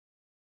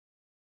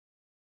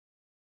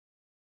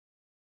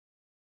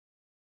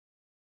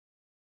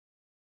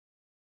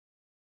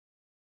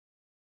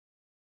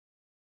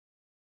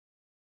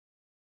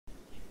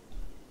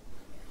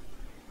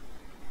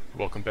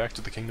Welcome back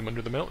to the Kingdom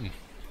Under the Mountain.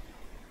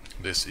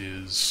 This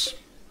is...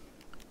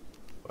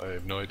 I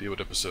have no idea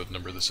what episode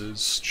number this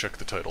is. Check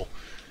the title.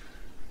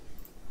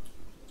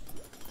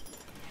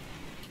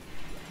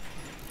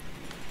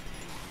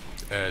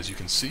 As you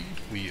can see,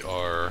 we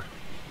are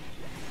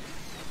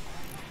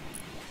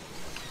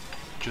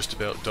just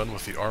about done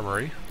with the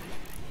armory,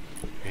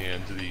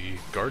 and the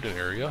garden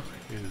area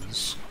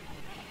is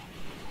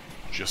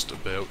just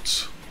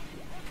about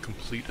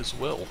complete as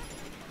well.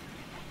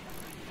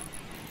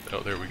 Oh,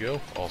 there we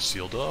go, all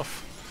sealed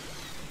off.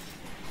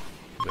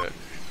 That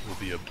will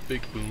be a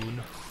big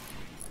boon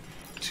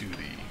to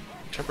the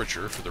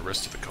temperature for the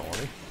rest of the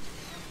colony.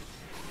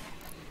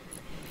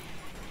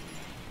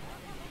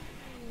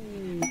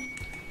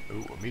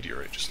 Oh, a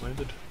meteorite just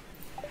landed.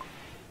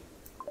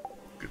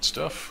 Good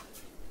stuff.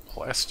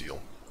 Plasteel.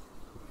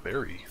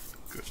 Very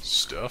good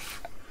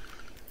stuff.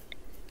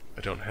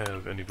 I don't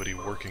have anybody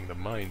working the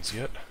mines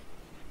yet,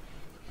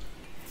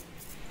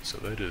 so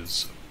that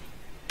is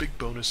a big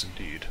bonus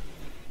indeed.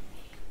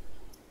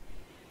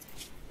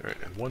 Alright,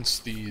 and once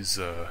these,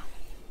 for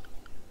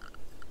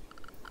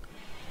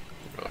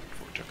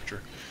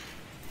temperature.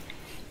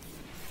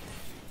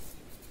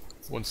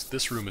 Once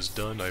this room is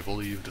done, I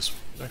believe this...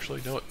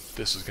 Actually, you know what?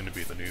 This is going to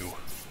be the new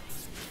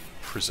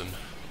prison.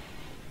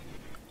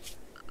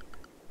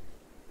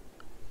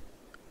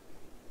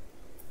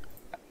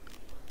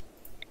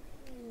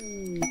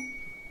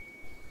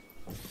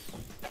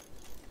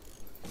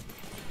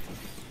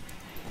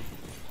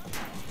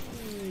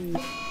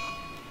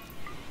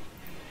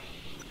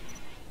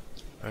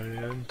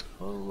 And,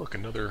 oh look,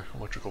 another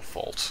electrical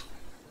fault.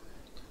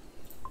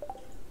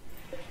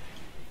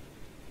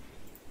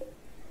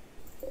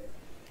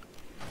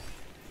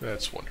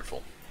 That's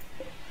wonderful.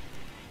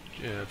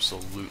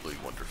 Absolutely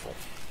wonderful.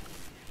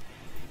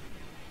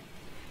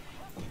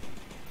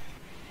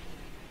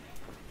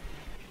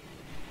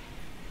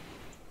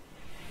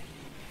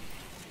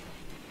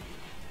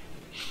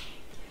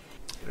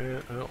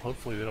 And, well,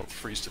 hopefully they don't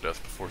freeze to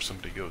death before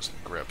somebody goes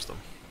and grabs them.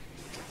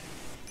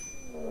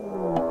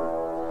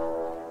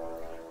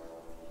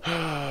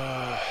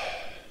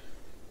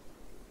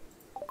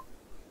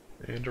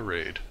 And a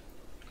raid.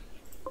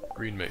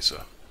 Green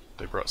Mesa.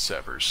 They brought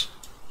sappers.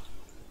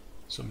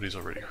 Somebody's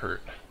already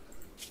hurt.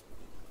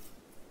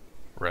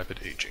 Rapid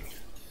aging.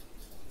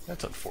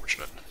 That's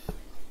unfortunate.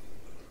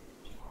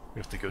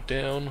 If they go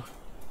down,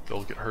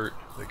 they'll get hurt.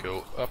 They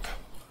go up,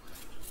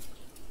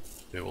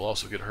 they will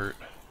also get hurt.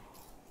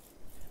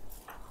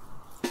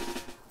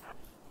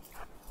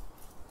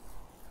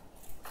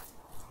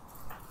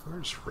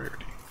 Where's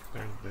Rarity?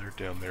 They're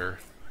down there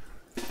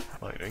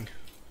mining.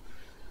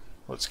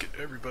 Let's get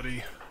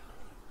everybody.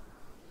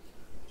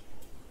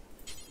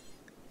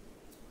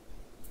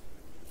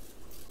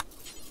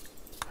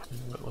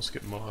 Let's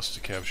get Moss to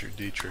capture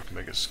Dietrich,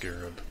 Mega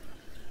Scarab.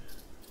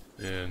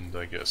 And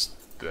I guess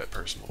that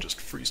person will just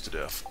freeze to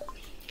death.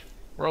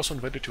 We're also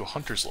invited to a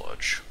hunter's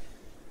lodge.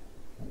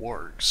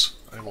 Wargs.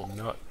 I will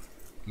not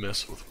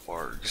mess with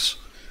wargs.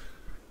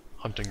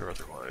 Hunting or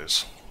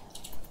otherwise.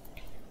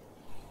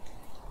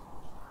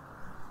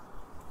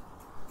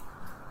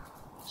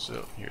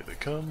 So, here they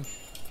come.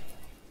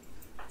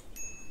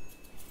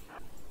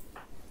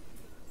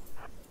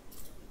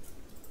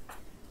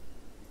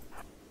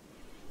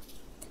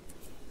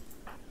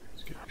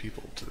 Let's get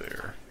people to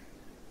their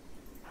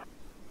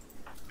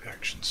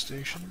action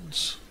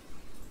stations.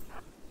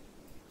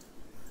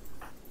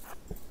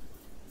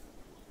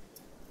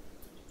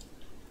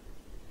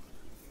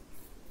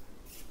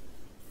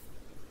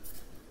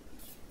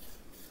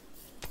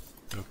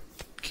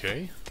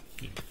 Okay,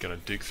 you're gonna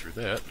dig through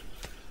that.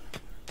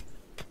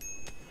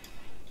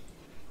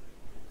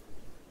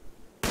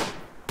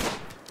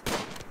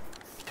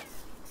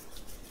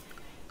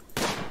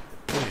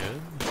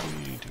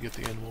 Get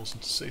the animals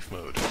into safe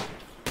mode.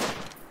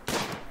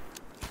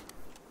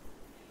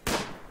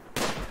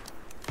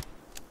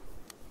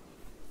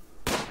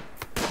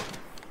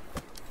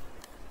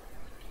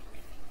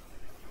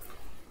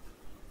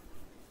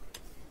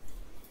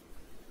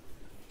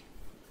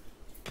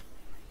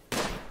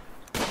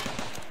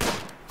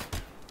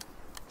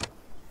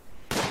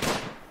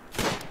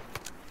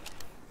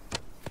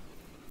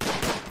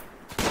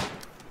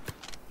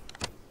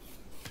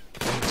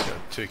 It's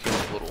gonna take him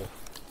a little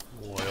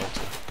while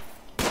to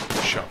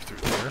chop through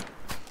there.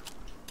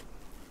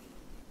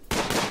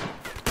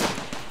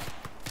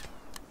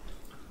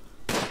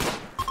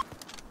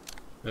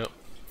 Yep.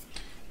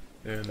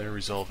 And their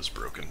resolve is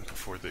broken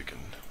before they can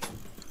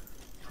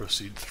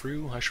proceed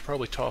through. I should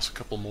probably toss a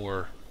couple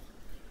more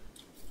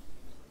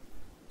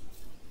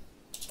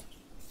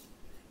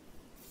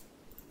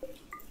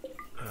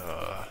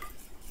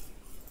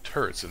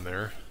turrets in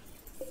there.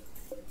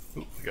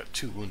 Ooh, we got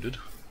 2 wounded.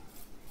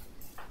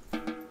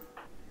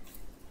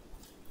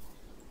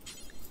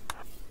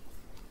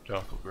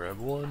 Doc will grab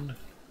one.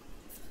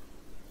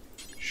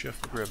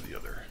 Chef will grab the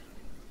other.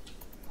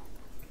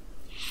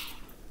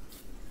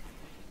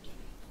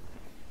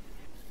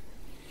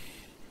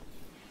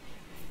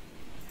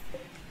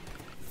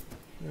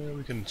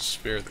 We can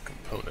spare the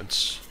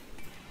components.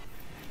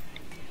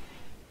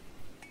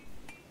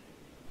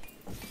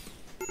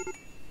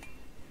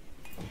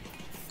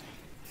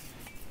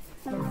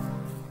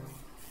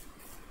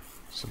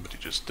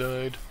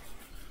 died.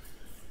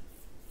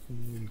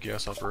 And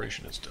gas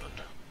operation is done.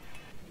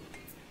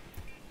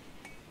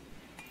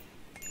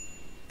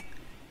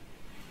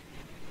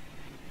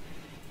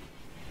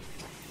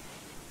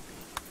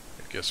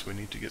 I guess we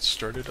need to get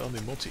started on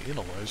the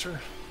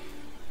multi-analyzer.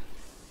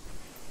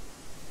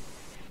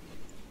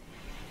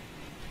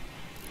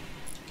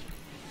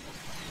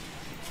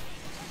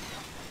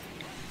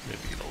 Maybe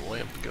get a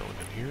lamp going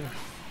in here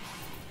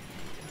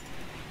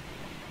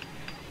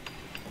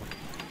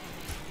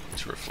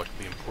to reflect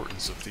the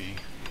importance of the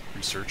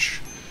research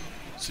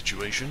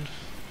situation.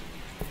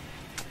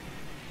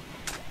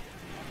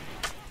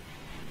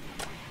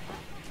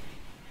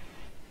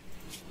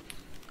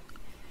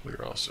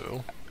 We're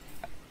also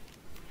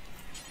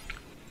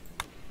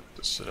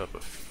to set up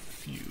a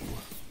few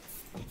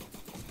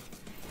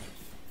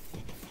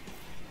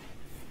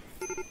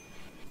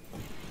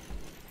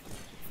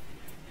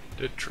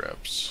dead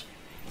traps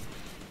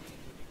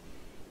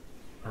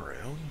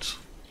around.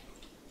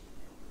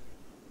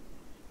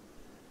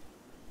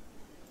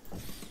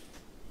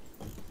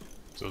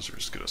 Those are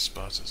as good a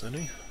spots as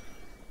any.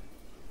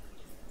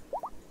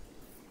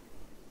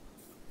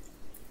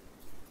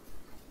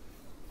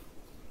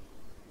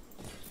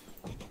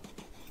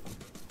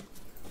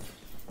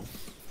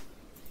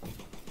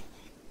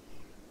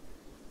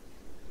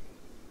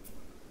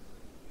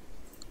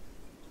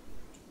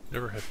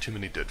 Never have too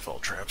many deadfall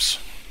traps.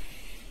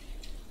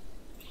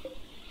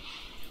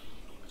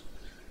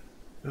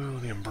 Oh,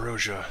 the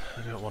ambrosia.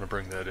 I don't want to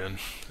bring that in.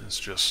 It's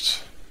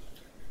just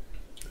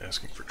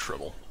asking for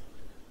trouble.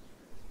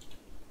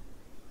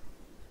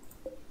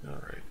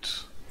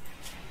 Alright.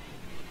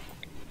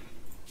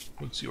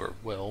 Once you are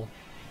well,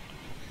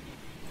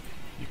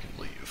 you can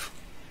leave.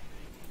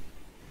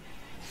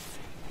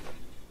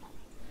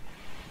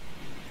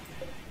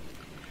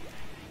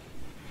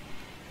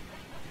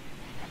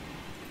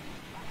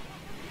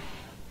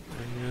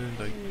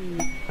 And I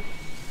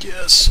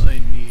guess I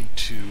need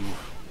to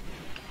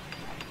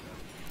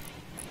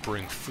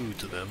bring food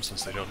to them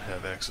since they don't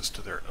have access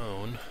to their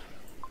own.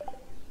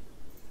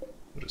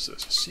 What is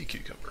this? A sea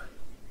cucumber.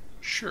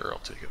 Sure, I'll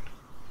take it.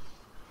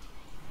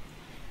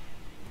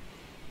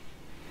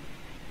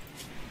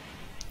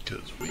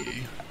 Because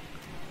we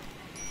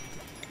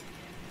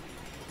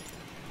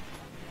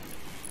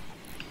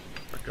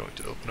are going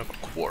to open up a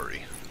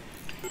quarry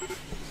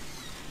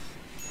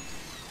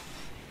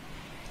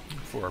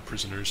for our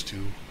prisoners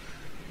to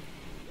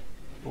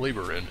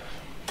labor in,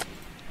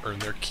 earn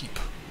their keep.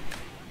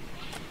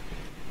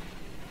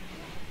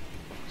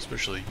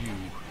 Especially you,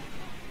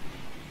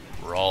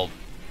 raw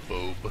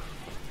bobe.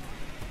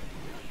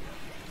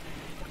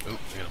 Oh,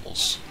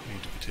 animals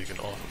need to be taken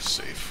off of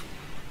safe.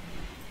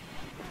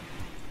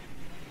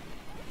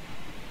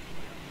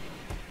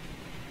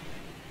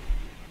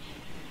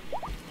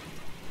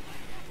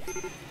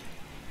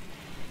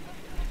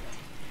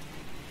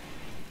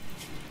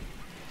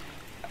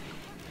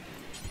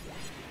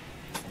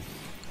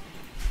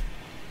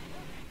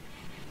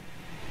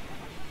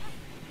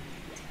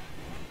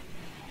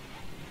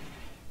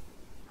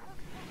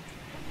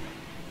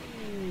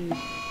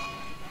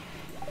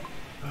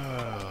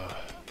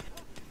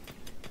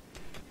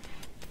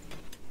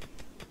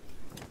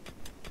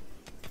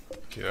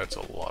 Okay, that's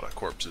a lot of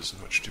corpses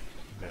in which to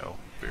now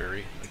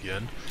bury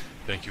again.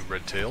 Thank you,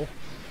 Redtail.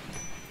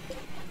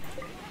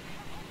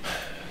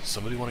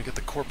 Somebody want to get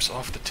the corpse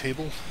off the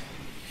table?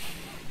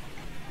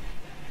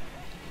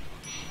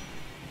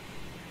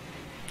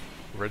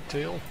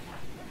 Redtail?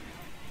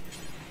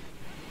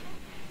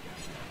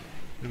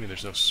 I mean,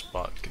 there's no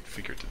spot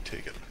configured to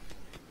take it.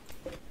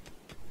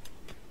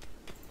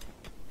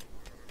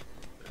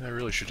 I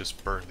really should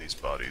just burn these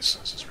bodies.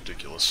 This is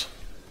ridiculous.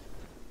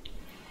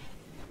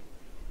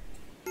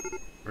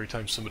 Every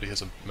time somebody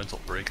has a mental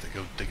break, they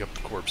go dig up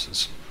the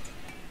corpses.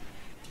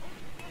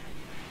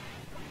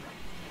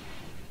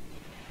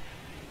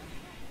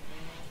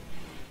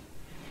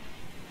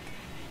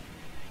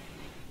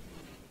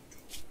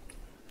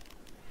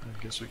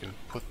 I guess we can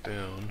put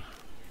down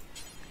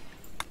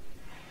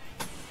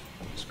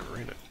these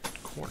granite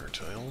corner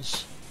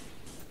tiles.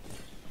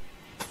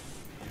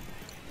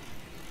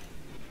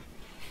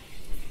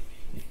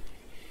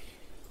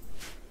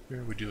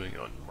 Where are we doing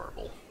on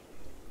marble?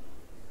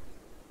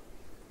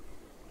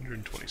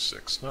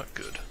 126, not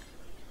good.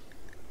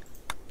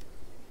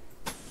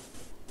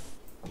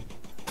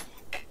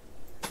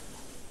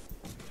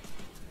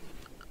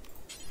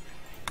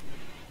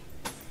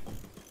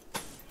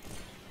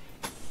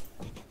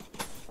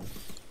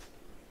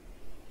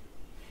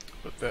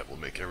 But that will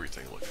make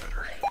everything look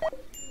better.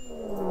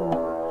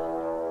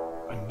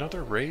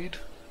 Another raid?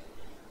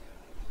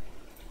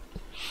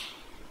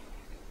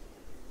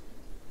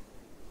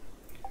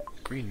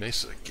 Green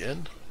Mesa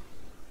again?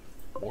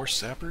 More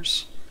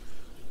sappers?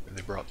 And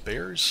they brought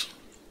bears?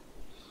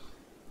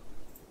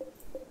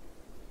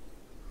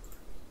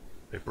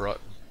 They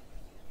brought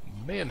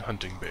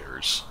man-hunting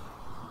bears.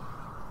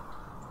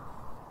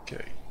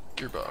 Okay,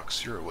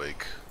 Gearbox, you're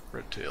awake.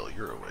 Redtail,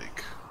 you're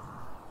awake.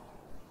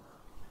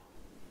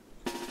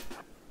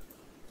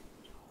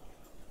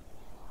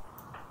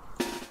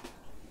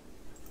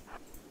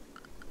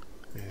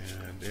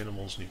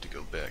 animals need to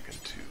go back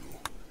into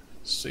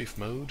safe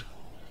mode.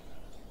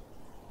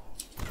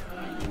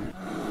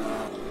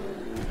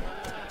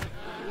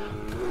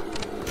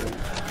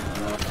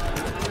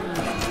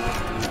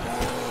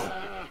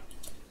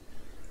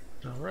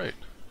 Alright.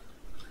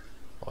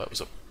 Well, that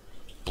was a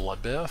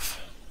bloodbath.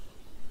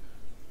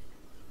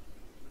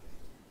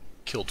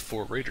 Killed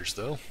 4 raiders,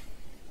 though.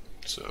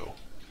 So...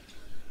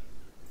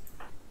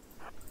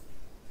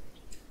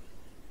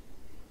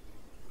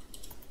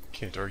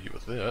 can't argue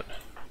with that.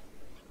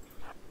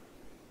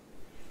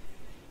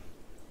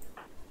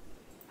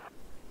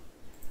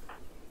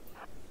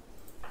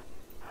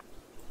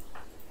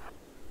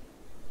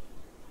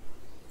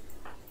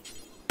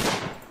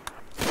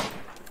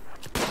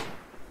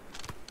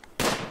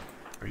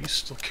 Are you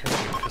still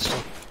carrying a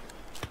pistol?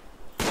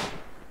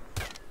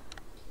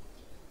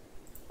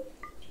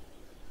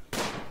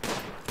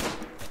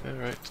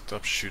 Alright,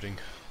 stop shooting.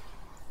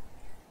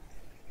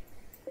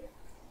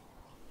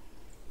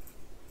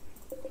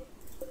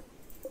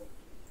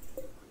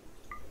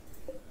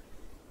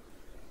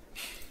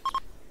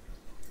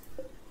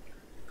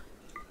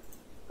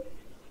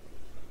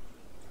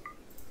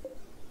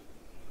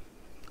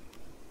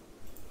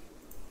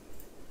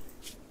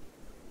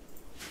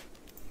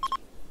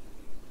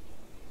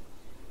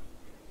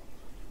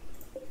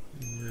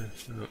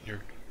 No,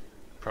 you're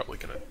probably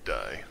gonna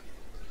die.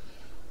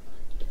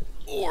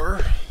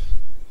 Or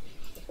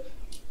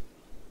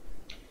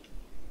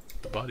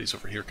the bodies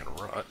over here can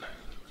rot.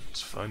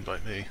 It's fine by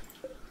me.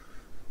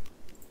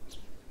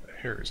 My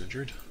hair is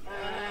injured.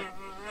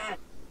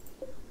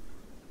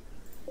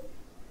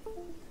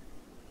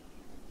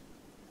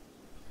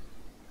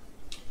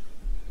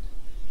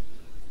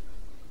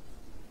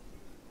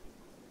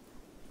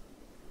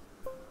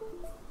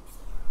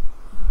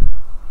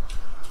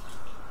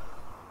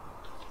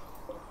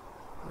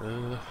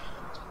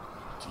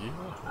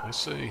 Yeah, I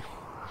say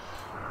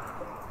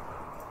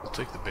we'll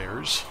take the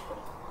bears,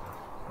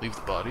 leave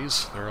the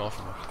bodies, they're off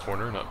in the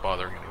corner, not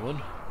bothering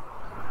anyone.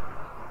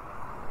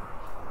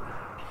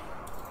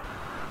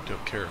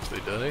 Don't care if they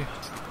die.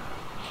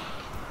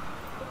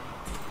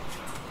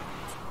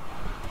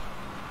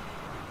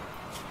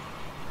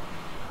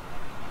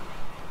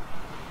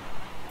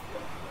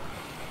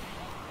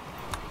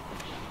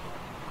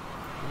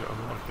 I'm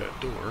gonna unlock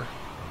that door.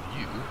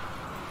 You.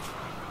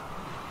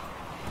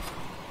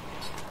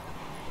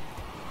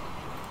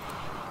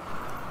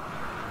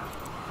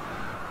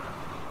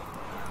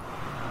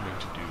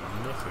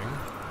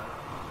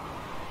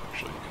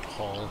 Actually, you can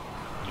haul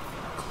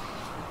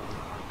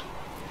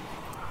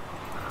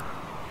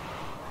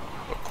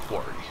a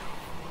quarry,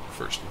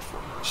 first and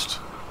foremost.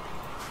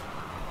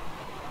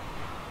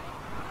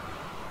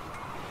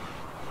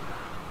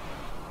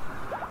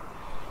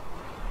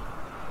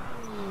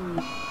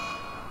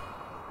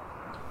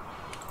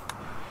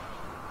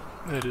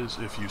 That is,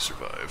 if you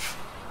survive.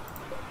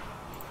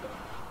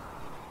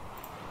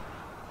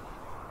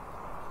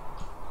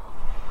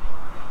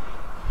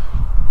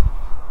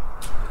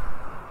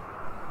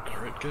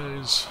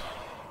 Guys,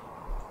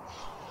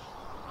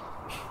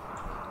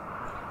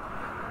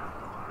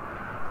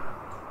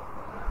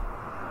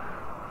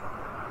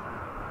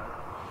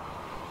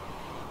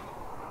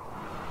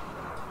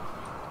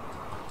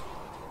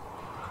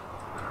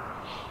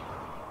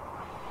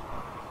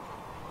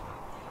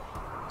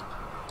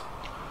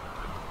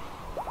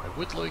 I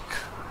would like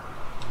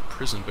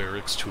prison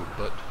barracks to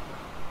abut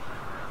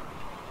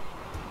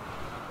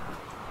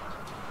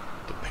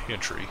the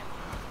pantry.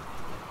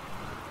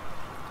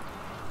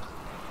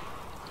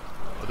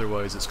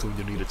 Otherwise, it's going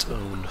to need its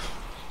own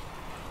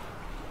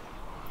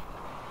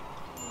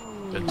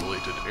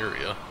ventilated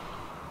area,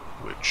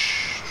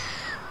 which...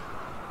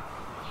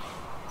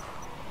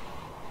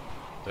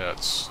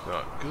 that's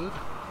not good.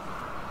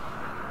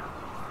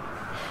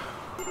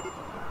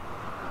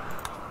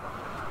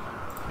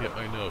 Yeah,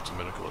 I know it's a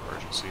medical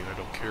emergency, and I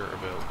don't care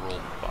about Roll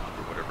Bob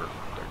or whatever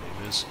their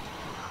name is.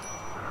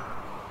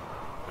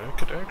 I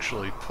could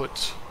actually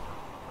put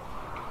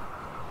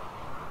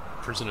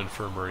prison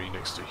infirmary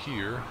next to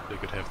here. They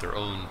could have their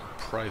own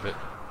private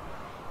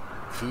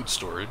food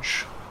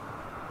storage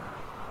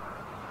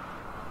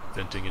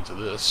venting into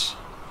this.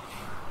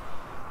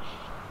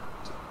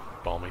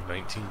 Balmy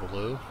 19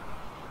 below,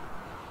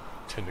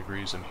 10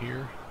 degrees in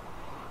here,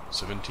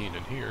 17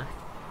 in here.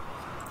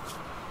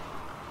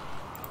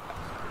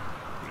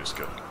 We just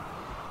go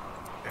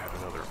add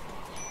another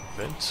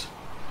vent,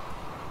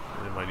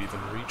 and it might even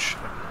reach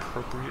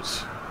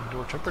appropriate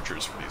indoor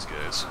temperatures for these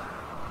guys.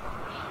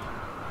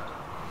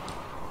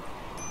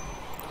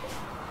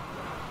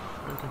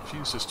 I'm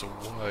confused as to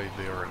why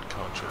they are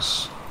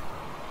unconscious.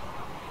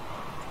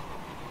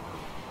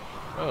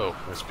 Oh,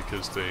 that's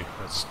because they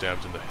got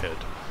stabbed in the head.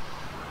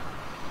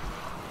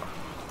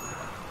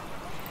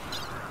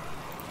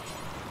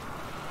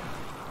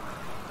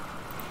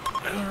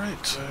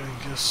 Alright,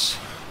 I guess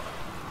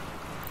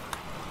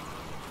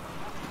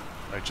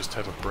I just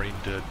have a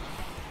brain-dead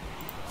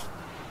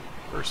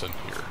person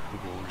here who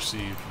will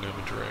receive no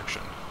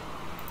interaction.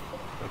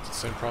 That's the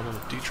same problem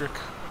with Dietrich.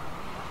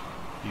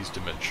 He's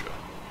dementia.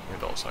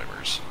 and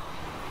Alzheimer's,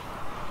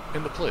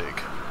 and the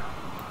plague.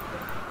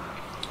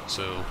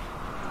 So,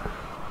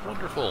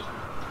 wonderful.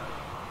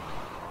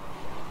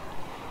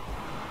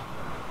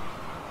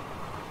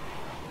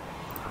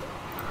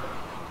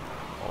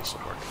 Also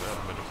mark that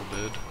a medical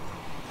bed.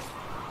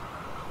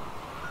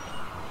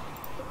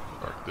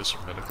 Mark this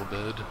a medical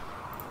bed.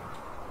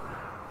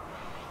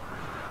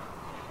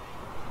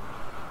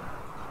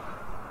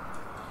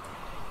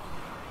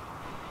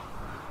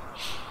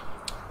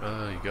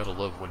 You gotta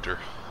love winter.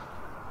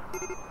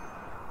 Ooh.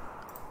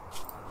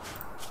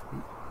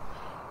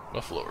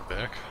 Buffalo are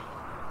back.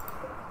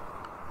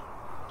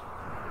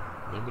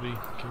 Nobody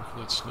came for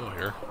that snow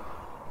here.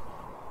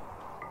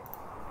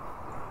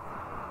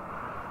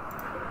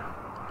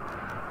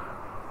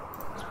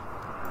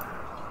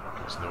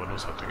 Because no one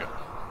was hunting it.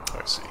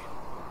 I see.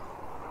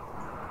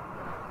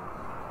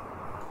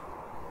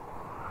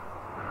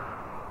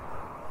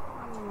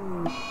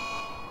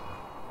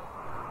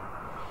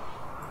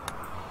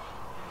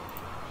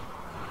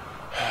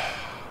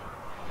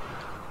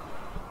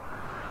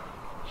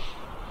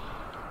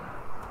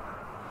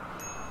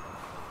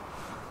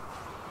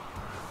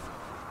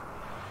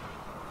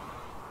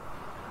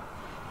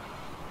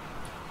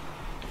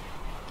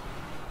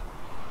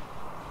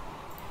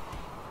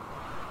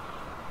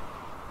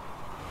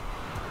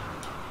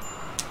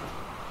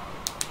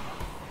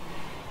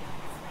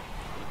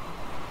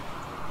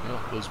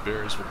 Those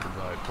bears will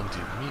provide plenty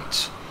of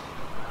meat.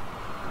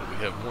 And we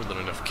have more than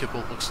enough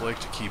kibble, looks like,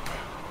 to keep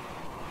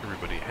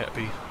everybody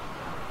happy.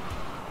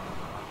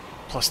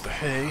 Plus the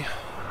hay. And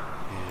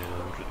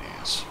what are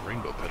these?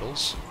 Rainbow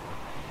petals.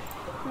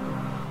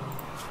 And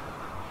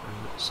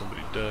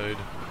somebody died.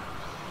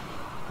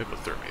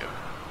 Hypothermia.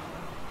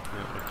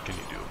 And what can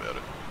you do about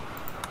it?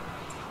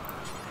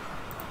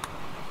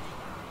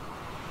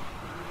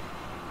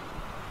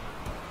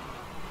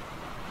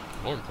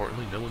 More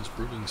importantly, no one's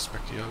brewing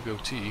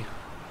Spectiago tea.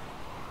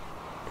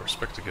 Or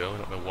Spectigo, I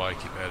don't know why I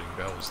keep adding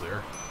vowels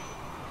there.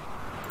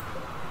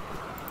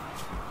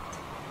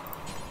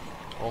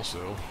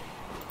 Also,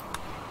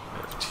 I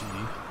have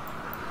tea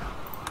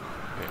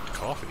and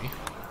coffee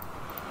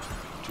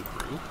to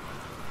brew.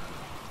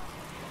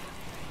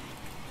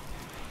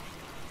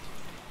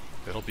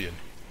 That'll be an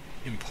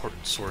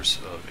important source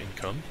of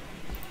income.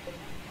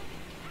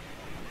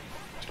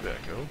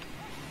 Tobacco.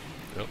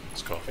 Nope,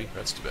 it's coffee,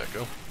 that's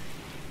tobacco.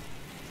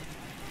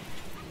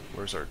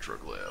 Where's our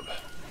drug lab?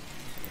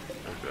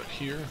 I've got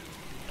here.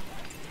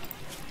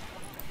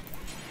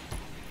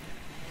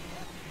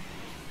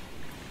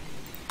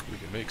 We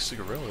can make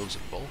cigarillos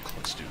in bulk.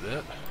 Let's do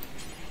that.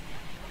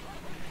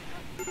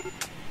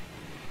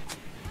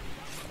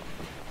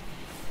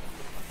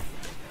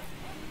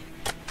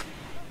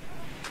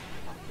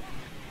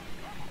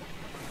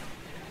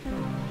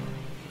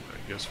 I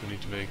guess we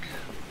need to make...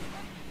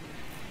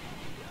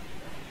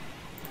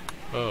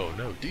 Oh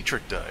no,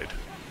 Dietrich died.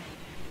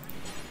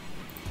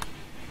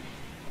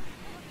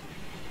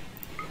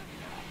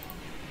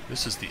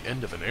 This is the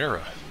end of an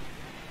era.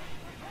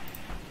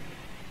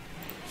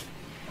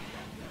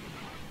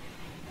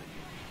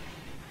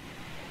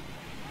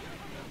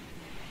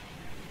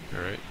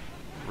 Alright.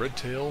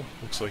 Redtail,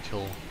 looks like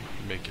he'll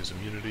make his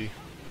immunity.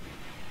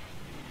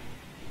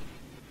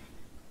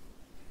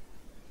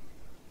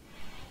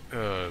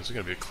 It's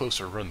gonna be a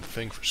closer run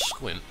thing for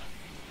Squint.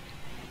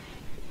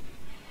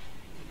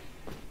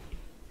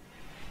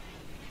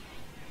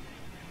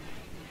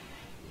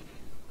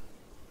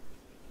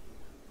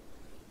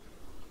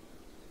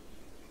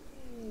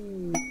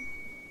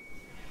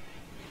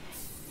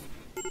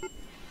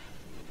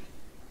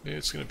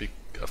 It's going to be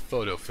a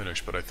photo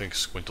finish, but I think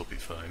Squint will be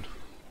fine.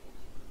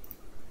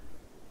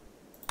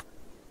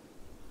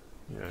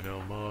 Yeah, I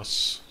know,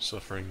 Moss,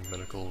 suffering,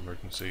 medical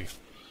emergency.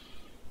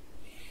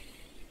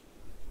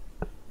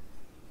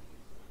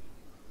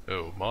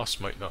 Oh, Moss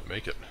might not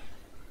make it.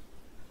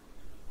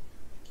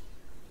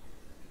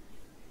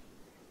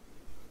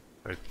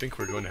 I think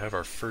we're going to have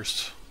our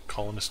first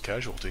colonist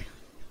casualty.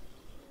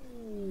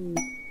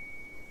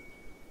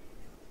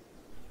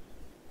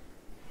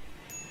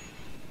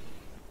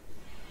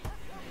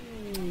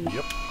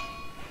 Yep.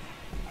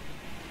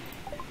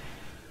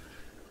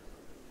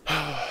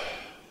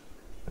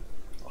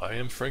 I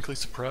am frankly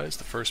surprised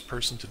the first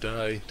person to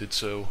die did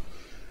so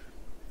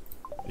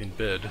in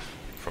bed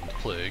from the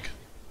plague.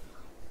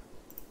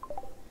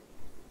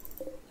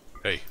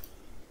 Hey,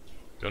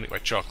 don't eat my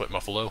chocolate,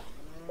 Muffalo.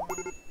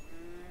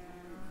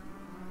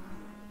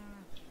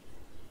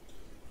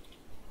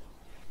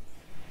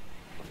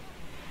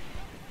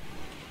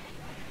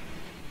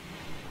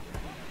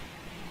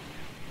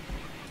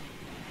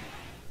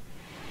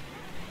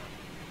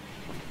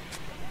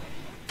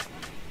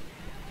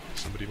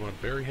 Somebody want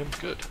to bury him?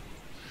 Good.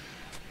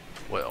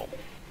 Well,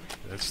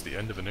 that's the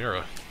end of an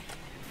era.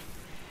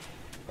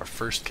 Our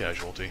first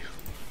casualty.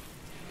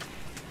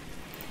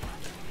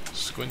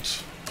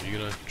 Squint, are you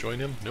gonna join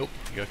him? Nope,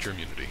 you got your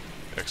immunity.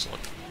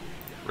 Excellent.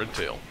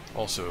 Redtail,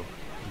 also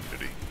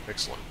immunity.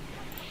 Excellent.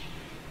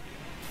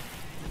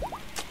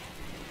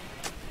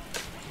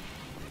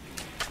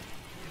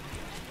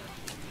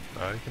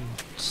 I can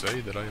say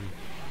that I am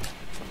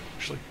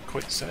actually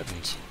quite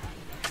saddened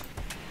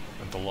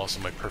at the loss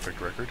of my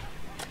perfect record.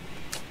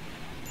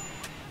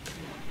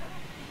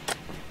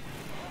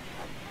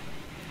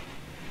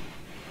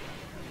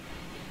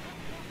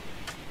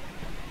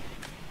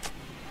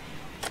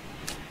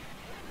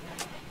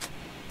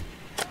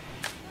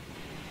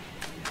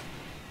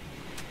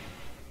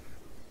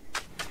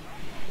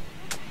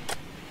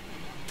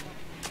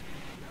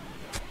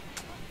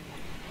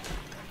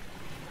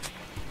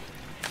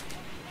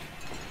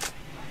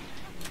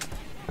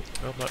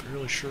 Well, not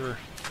really sure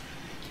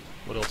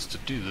what else to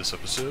do this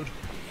episode.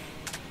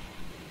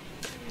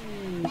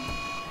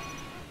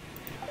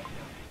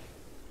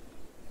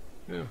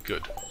 Yeah,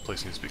 good.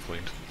 Place needs to be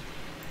cleaned.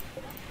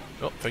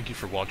 Well, thank you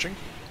for watching.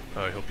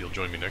 I hope you'll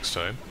join me next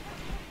time.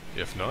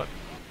 If not,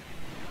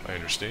 I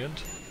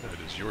understand. That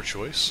is your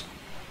choice,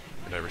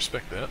 and I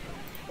respect that.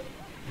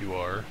 You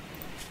are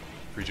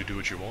free to do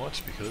what you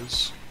want,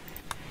 because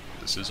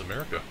this is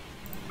America.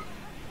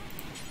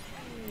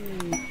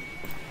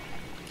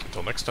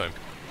 Until next time.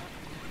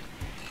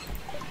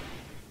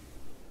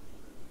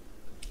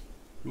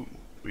 Ooh,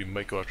 we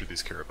might go after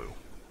these caribou.